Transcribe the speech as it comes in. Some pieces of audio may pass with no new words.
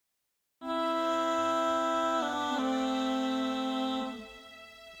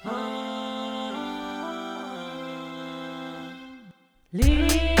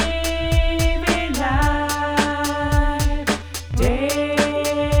Living life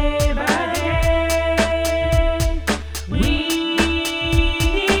day by day. We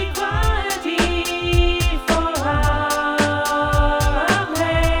need quality for our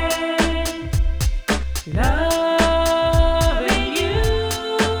play. Loving you,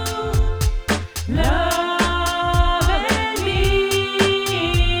 loving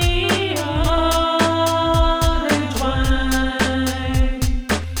me, all entwined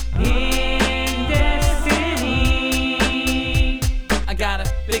in destiny. I got a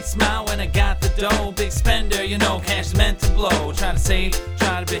big smile when I got the dough. Big spender, you know, cash is meant to blow. Try to save,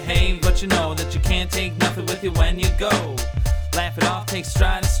 try to behave, but you know that you can't take nothing with you when you go. Laugh it off, take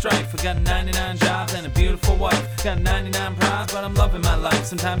stride and strife. I got 99 jobs and a beautiful wife. Got 99 prides, but I'm loving my life.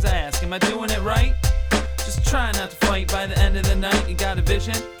 Sometimes I ask, am I doing it right? Just try not to fight by the end of the night. You got a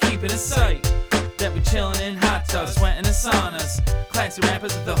vision? Keep it in sight. That we chillin' in hot tubs, sweating in saunas. Classy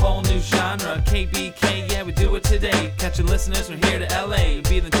rappers with a whole new genre. KBK, yeah, we do it today. Catching listeners from here to LA.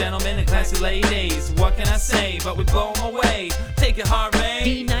 Be the gentlemen and classy ladies. What can I say? But we blow 'em away. Take it, Harvey.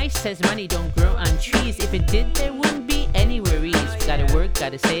 Be nice says money don't grow on trees. If it did, there wouldn't be any worries. Gotta work,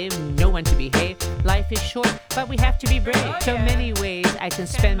 gotta save, no one to behave. Life is short, but we have to be brave. So many ways I can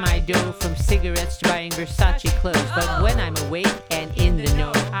spend my dough, from cigarettes to buying Versace clothes. But when I'm awake and in the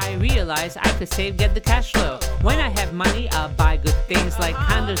know, I realize I could save, get the cash flow. When I have money, I'll buy good things like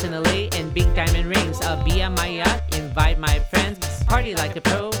condos in LA and big diamond rings. I'll be on my yacht, invite my friends, party like a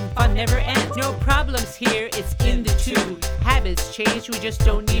pro, fun never ends. No problems here, it's in the two. Habits change, we just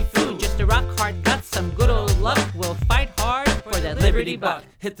don't need food. Just a rock hard gut, some good old luck. We'll fight hard for that Liberty Buck.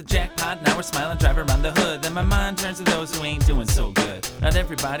 Hit the jackpot, now we're smiling, drive around the hood. Then my mind turns to those who ain't doing so good. Not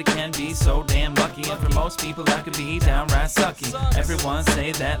everybody can be so damn lucky, and for most people that could be downright sucky. Everyone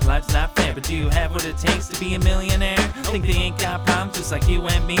say that life's not fair, but do you have what it takes to be a millionaire? Think they ain't got problems just like you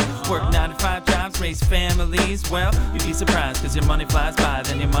and me? Work 9 to 5 jobs, raise families. Well, you'd be surprised cause your money flies by,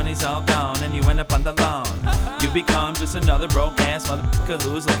 then your money's all gone and you end up on the lawn. You become just another broke ass motherfucker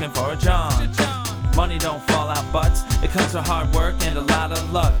who's looking for a job. Money don't fall out butts, it comes from hard work and a lot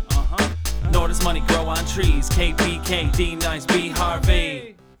of luck. Nor does money grow on trees. KPK, D Nice, B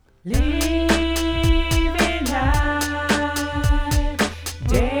Harvey. Living life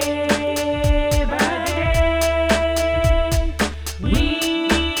day by day. We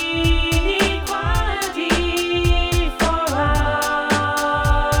need quality for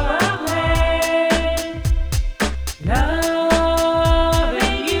our play.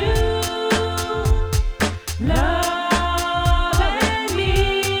 Loving you, loving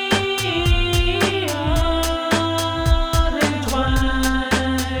me, all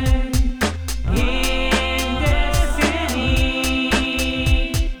entwined in destiny.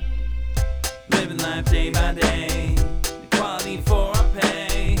 Living life day by day, equality for our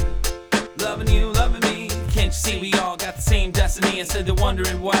pay. Loving you, loving me. Can't you see we all got the same destiny? Instead of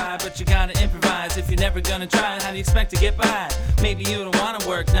wondering why, but you gotta improvise. If you're never gonna try, how do you expect to get by? Maybe you don't wanna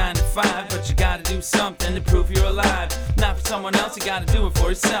work 9 to 5, but you gotta do something to prove you're alive. Not for someone else, you gotta do it for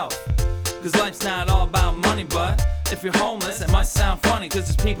yourself. Cause life's not all about money, but if you're homeless, it must sound funny. Cause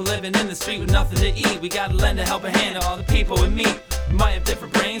there's people living in the street with nothing to eat. We gotta lend a helping hand to all the people we meet. We might have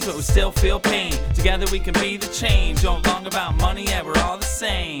different brains, but we still feel pain. Together we can be the change. No longer about money, yeah, we're all the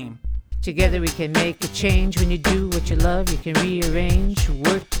same. Together we can make a change. When you do what you love, you can rearrange.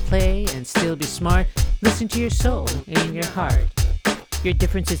 Work, play, and still be smart. Listen to your soul and your heart. Your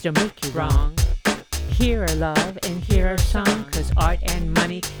differences don't make you wrong. Hear our love and hear our song, cause art and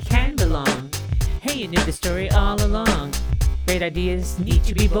money can belong. Hey, you knew the story all along. Great ideas need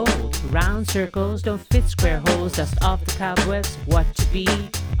to be bold. Round circles don't fit square holes. Dust off the cobwebs, what to be.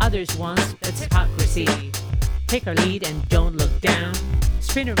 Others want, that's hypocrisy. Take our lead and don't look down.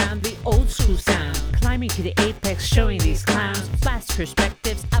 Spin around the old school sound. Climbing to the apex, showing these clowns flat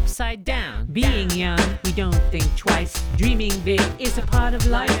perspectives upside down. Being young, we don't think twice. Dreaming big is a part of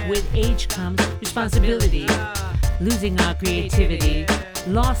life. With age comes responsibility. Losing our creativity.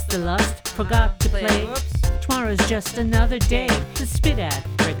 Lost the lust, forgot to play. Tomorrow's just another day to spit at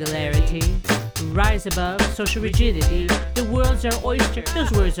regularity. Rise above social rigidity. The world's our oyster,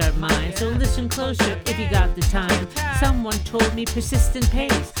 those words are mine. So listen closer if you got the time. Someone told me persistent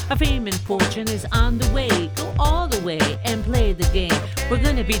pays. A fame and fortune is on the way. Go all the way and play the game. We're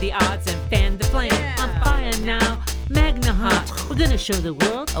gonna be the odds and fan the flame. On fire now, magna hot. We're gonna show the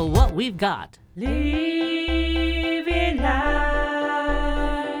world what we've got. Living life.